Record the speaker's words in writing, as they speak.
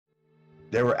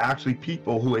There were actually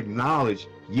people who acknowledged,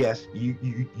 yes,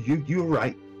 you're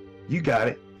right, you got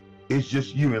it. It's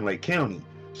just you in Lake County.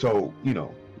 So, you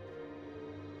know,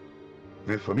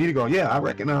 and for me to go, yeah, I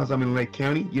recognize I'm in Lake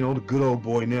County, you know, the good old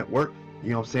boy network, you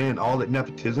know what I'm saying, all that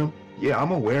nepotism, yeah,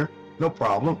 I'm aware, no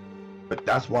problem. But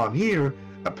that's why I'm here,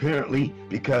 apparently,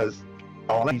 because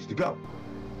all that needs to go.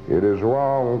 It is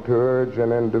wrong to urge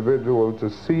an individual to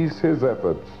cease his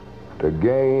efforts to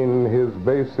gain his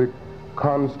basic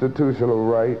constitutional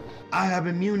rights. I have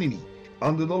immunity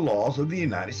under the laws of the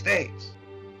United States,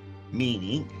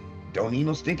 meaning don't need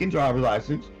no stinking driver's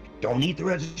license, don't need the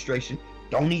registration,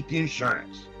 don't need the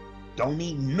insurance, don't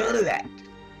need none of that.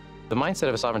 The mindset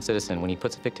of a sovereign citizen when he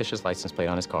puts a fictitious license plate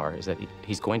on his car is that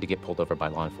he's going to get pulled over by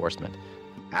law enforcement.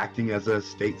 Acting as a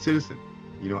state citizen,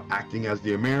 you know, acting as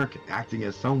the American, acting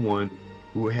as someone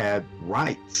who had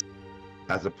rights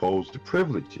as opposed to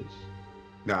privileges.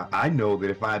 Now, I know that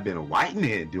if I had been a white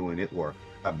man doing it, or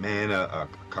a man, a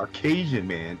Caucasian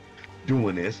man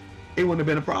doing this, it wouldn't have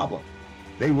been a problem.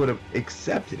 They would have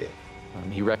accepted it.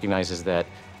 He recognizes that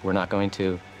we're not going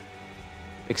to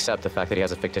accept the fact that he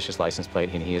has a fictitious license plate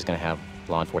and he is going to have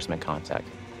law enforcement contact.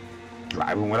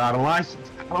 Driving without a license.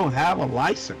 I don't have a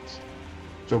license.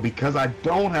 So because I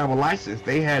don't have a license,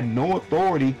 they had no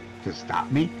authority to stop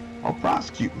me or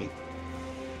prosecute me.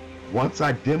 Once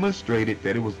I demonstrated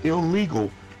that it was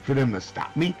illegal for them to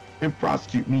stop me and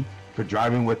prosecute me for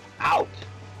driving without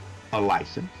a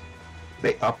license,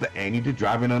 they upped the ante to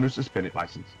driving under suspended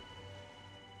license.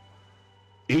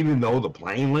 Even though the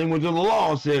plain language of the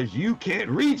law says you can't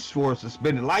reach for a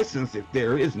suspended license if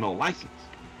there is no license.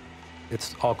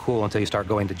 It's all cool until you start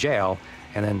going to jail,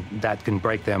 and then that can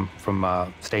break them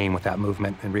from staying with that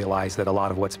movement and realize that a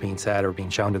lot of what's being said or being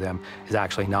shown to them is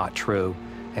actually not true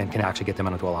and can actually get them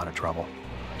into a lot of trouble.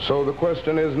 So the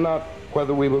question is not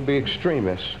whether we will be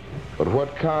extremists, but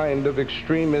what kind of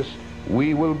extremists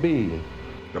we will be.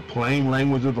 The plain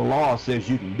language of the law says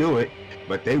you can do it,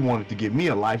 but they wanted to give me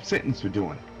a life sentence for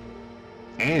doing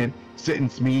it. And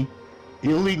sentence me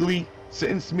illegally,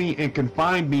 sentence me and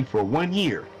confined me for 1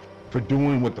 year for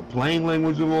doing what the plain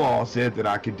language of the law said that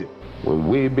I could do. Will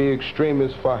we be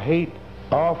extremists for hate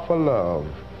or for love?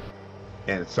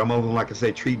 And some of them, like I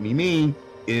say, treat me mean,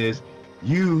 is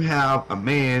you have a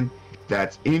man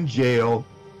that's in jail,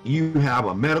 you have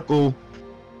a medical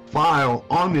file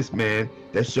on this man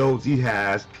that shows he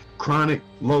has chronic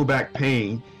low back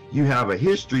pain, you have a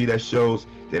history that shows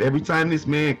that every time this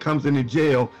man comes into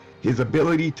jail, his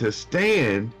ability to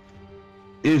stand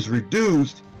is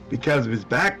reduced because of his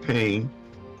back pain,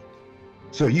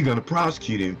 so you're going to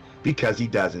prosecute him because he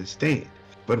doesn't stand.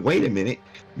 But wait a minute,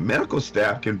 medical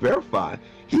staff can verify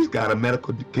he's got a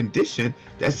medical condition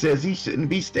that says he shouldn't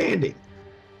be standing.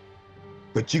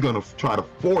 But you're going to try to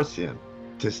force him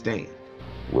to stand.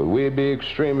 Will we be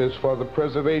extremists for the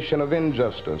preservation of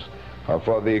injustice or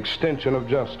for the extension of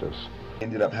justice?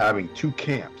 Ended up having two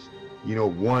camps. You know,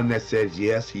 one that says,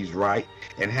 yes, he's right,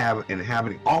 and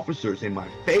having officers in my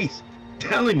face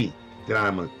telling me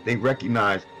that they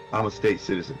recognize I'm a state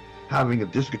citizen. Having a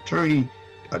district attorney,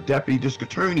 a deputy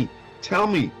district attorney tell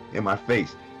me in my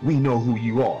face, we know who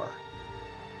you are.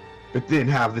 But then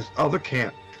have this other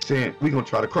camp saying, we're going to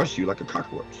try to crush you like a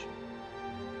cockroach.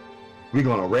 We're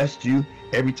going to arrest you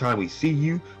every time we see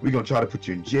you. We're going to try to put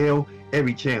you in jail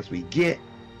every chance we get.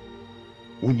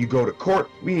 When you go to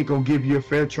court, we ain't going to give you a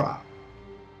fair trial.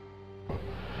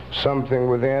 Something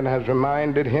within has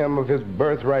reminded him of his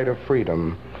birthright of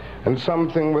freedom, and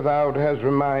something without has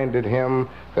reminded him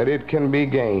that it can be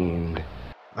gained.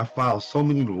 I filed so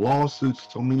many lawsuits,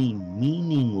 so many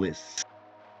meaningless.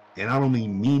 And I don't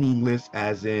mean meaningless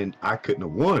as in I couldn't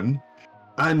have won.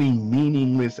 I mean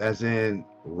meaningless as in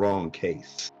wrong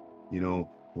case, you know,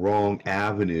 wrong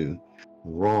avenue,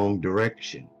 wrong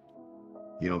direction.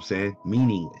 You know what I'm saying?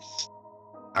 Meaningless.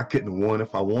 I couldn't have won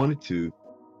if I wanted to.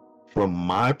 From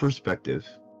my perspective,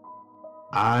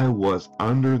 I was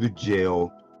under the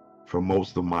jail for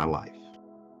most of my life.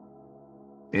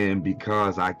 And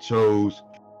because I chose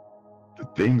the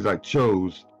things I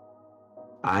chose,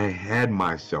 I had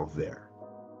myself there.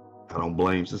 I don't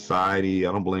blame society.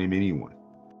 I don't blame anyone.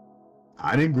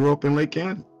 I didn't grow up in Lake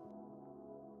County.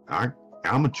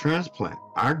 I'm a transplant.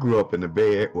 I grew up in the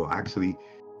Bay Area. Well, actually,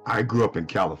 I grew up in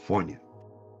California.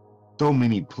 So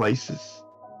many places.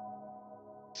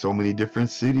 So many different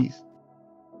cities.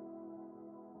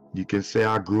 You can say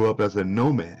I grew up as a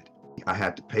nomad. I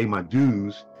had to pay my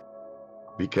dues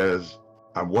because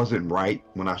I wasn't right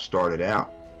when I started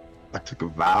out. I took a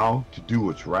vow to do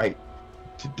what's right.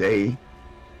 Today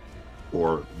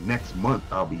or next month,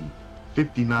 I'll be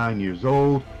 59 years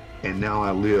old, and now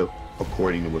I live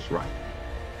according to what's right.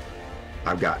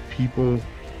 I've got people,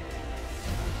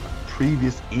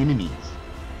 previous enemies,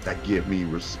 that give me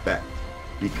respect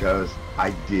because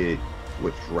I did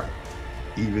what's right,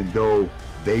 even though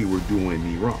they were doing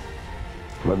me wrong.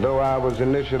 But though I was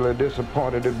initially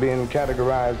disappointed at being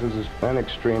categorized as an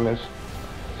extremist,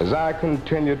 as I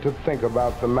continued to think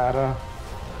about the matter,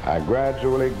 I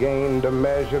gradually gained a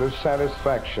measure of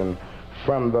satisfaction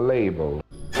from the label.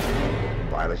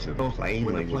 Violation of plain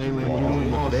language.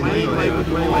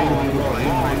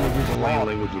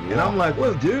 And I'm like,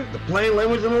 well, dude, the plain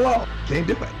language of the law. Can't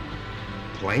do it.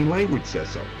 Plain language says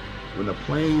so. When the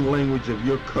plain language of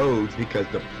your codes, because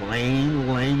the plain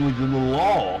language of the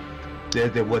law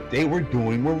said that what they were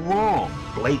doing were wrong.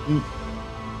 Blatant,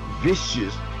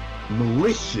 vicious,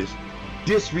 malicious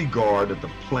disregard of the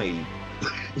plain,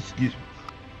 excuse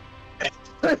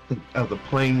me, of the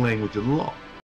plain language of the law.